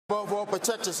Overall,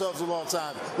 protect yourselves a long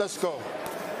time. Let's go.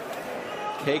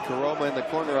 K. Karoma in the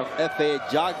corner of F.A.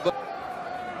 Ajagba.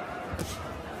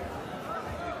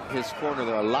 His corner,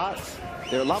 they're a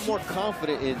lot more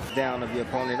confident in down of your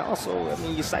opponent. Also, I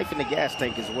mean, you siphon the gas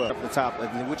tank as well up the top,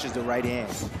 which is the right hand.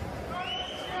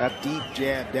 A deep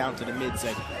jab down to the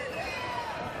midsection.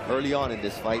 Early on in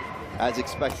this fight, as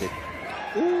expected.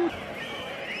 Ooh.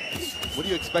 What do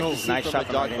you expect to see nice from shot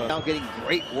from Ajagba? Now getting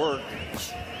great work.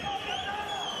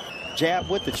 Jab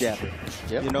with the jabber.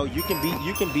 Yep. You know, you can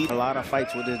beat a lot of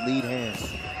fights with his lead hand.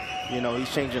 You know,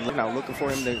 he's changing now, looking for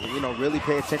him to, you know, really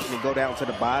pay attention and go down to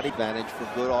the body. Advantage for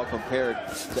Goodall compared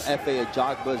to F.A.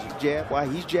 Ajagba's jab. While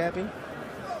he's jabbing.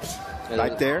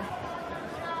 Right there.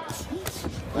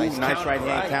 Nice right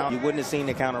hand counter. You wouldn't have seen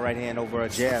the counter right hand over a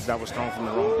jab that was thrown from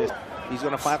the wrong distance. He's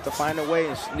going to have to find a way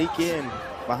and sneak in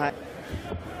behind.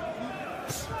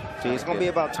 See, it's going to be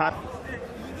about time.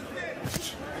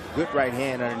 Good right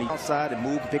hand underneath. Outside and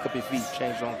move and pick up your feet.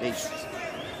 Change locations.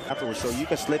 Afterwards, so you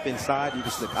can slip inside, you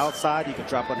can slip outside, you can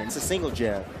drop under. It's a single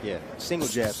jab. Yeah. Single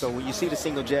jab. So when you see the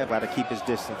single jab, got to keep his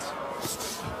distance.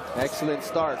 Excellent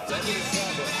start.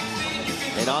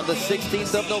 And on the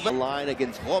 16th of November, line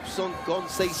against Robson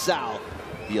Conceição.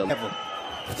 Ever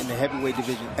in the heavyweight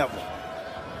division, ever.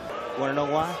 Want to know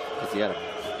why? Because he had a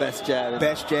best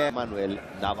jab. Manuel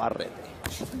Navarrete.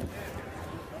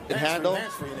 Good handle.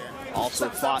 Also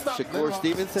fought Shakur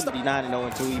Stevenson.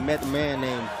 39-0-2. He met a man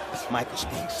named Michael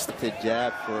Spinks. The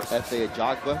jab for F.A.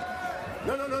 Ajagba.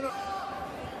 No.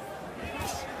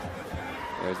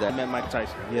 There's that. He met Mike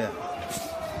Tyson. Yeah.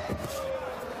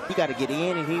 He got to get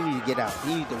in and he needs to get out.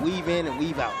 He needs to weave in and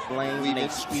weave out. Lane, they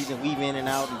squeeze and weave in and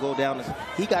out and go down.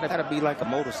 He got to be like a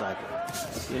motorcycle.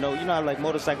 You know how like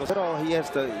motorcycles. He has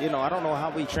to, you know, I don't know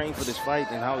how he trained for this fight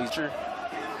and how he's sure.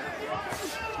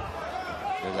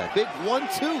 There's that big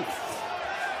 1-2.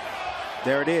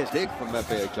 There it is. Dig from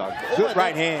F.A. Ajagba. Good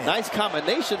right hand. Nice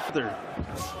combination for the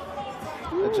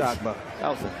Ajagba. That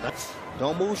was a nice.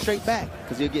 Don't move straight back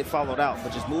because you'll get followed out,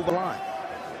 but just move a line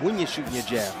when you're shooting your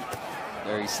jab.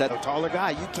 There he said. A taller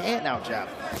guy, you can't out jab.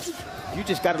 You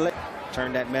just got to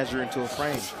turn that measure into a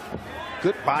frame.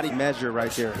 Good body measure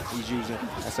right there he's using.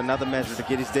 That's another measure to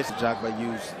get his distance. Ajagba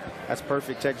used. That's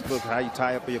perfect textbook how you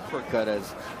tie up your uppercut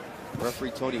as referee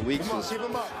Tony Weeks was.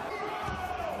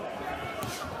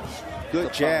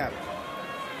 Good jab.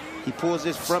 He pulls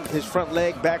his front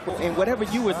leg back, and whatever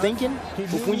you were thinking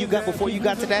before you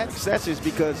got to that, success is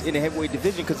because in the heavyweight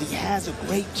division, because he has a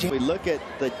great jab. We look at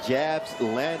the jabs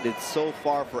landed so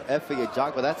far for F.A.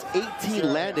 Ajagba. That's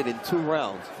 18 landed in 2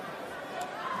 rounds.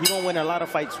 He don't win a lot of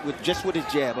fights just with his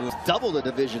jab. Double the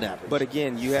division average. But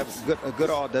again, you have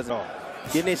Goodall does it all.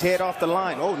 Getting his head off the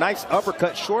line. Oh, nice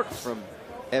uppercut short from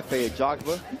F.A.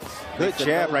 Ajagba. Good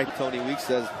jab right. Tony Weeks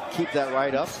says keep that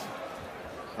right up.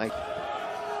 Like.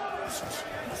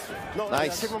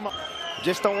 Nice.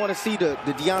 Just don't want to see the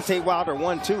Deontay Wilder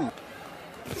 1-2.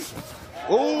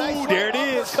 Oh, nice, there it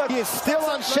is. He is still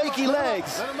on shaky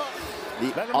legs.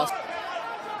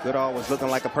 Goodall was looking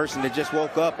like a person that just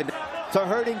woke up. To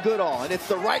hurting Goodall, and it's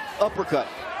the right uppercut.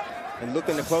 And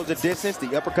looking to close the distance,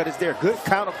 the uppercut is there. Good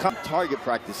counter. Target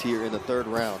practice here in the 3rd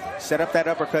round. Set up that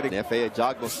uppercut. And F.A.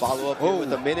 Ajagba follow up here with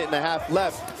 1.5 minutes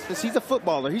left. Since he's a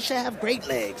footballer, he should have great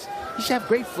legs. He should have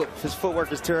great foot. His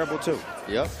footwork is terrible too.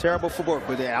 Yep. Terrible footwork.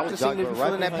 But I was seeing him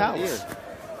feeling that power. Ooh,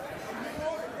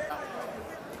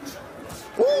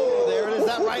 there it is.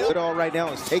 That right. Goodall right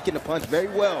now is taking the punch very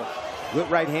well. Good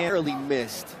right hand. Barely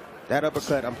missed. That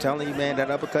uppercut, I'm telling you, man,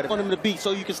 that uppercut. I want him to beat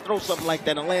so you can throw something like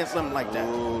that and land something like that.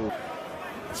 Ooh.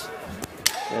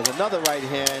 There's another right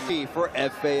hand for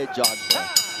F.A. Ajagba.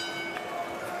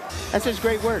 That's just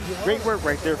great work. Great work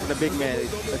right there from the big man.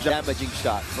 A damaging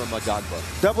shot from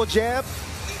Ajagba. Double jab.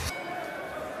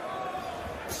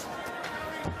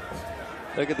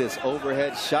 Look at this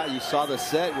overhead shot. You saw the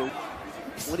set.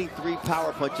 23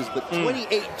 power punches, but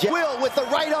 28 Will with the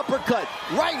right uppercut.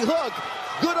 Right hook.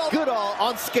 Goodall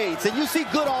on skates, and you see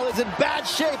Goodall is in bad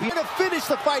shape. He's going to finish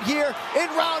the fight here in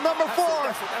round number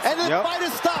 4, and the fight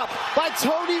is stopped by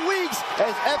Tony Weeks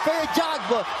as F.A.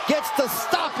 Ajagba gets the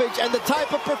stoppage and the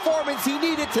type of performance he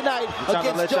needed tonight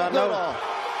against Joe Goodall.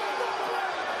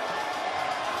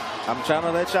 I'm trying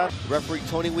to let y'all. Referee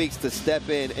Tony Weeks to step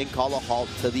in and call a halt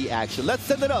to the action. Let's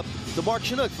send it up to Mark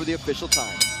Chinook for the official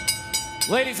time.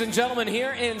 Ladies and gentlemen,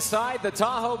 here inside the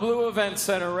Tahoe Blue Event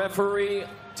Center, referee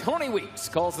Tony Weeks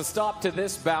calls a stop to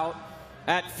this bout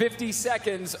at 50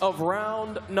 seconds of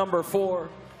round number 4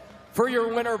 for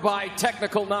your winner by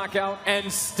technical knockout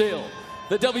and still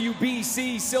the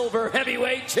WBC Silver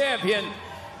Heavyweight Champion,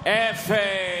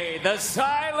 F.A. the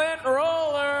Silent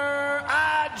Roller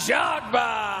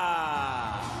Ajagba.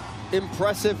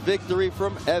 impressive victory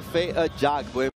from Efe Ajagba.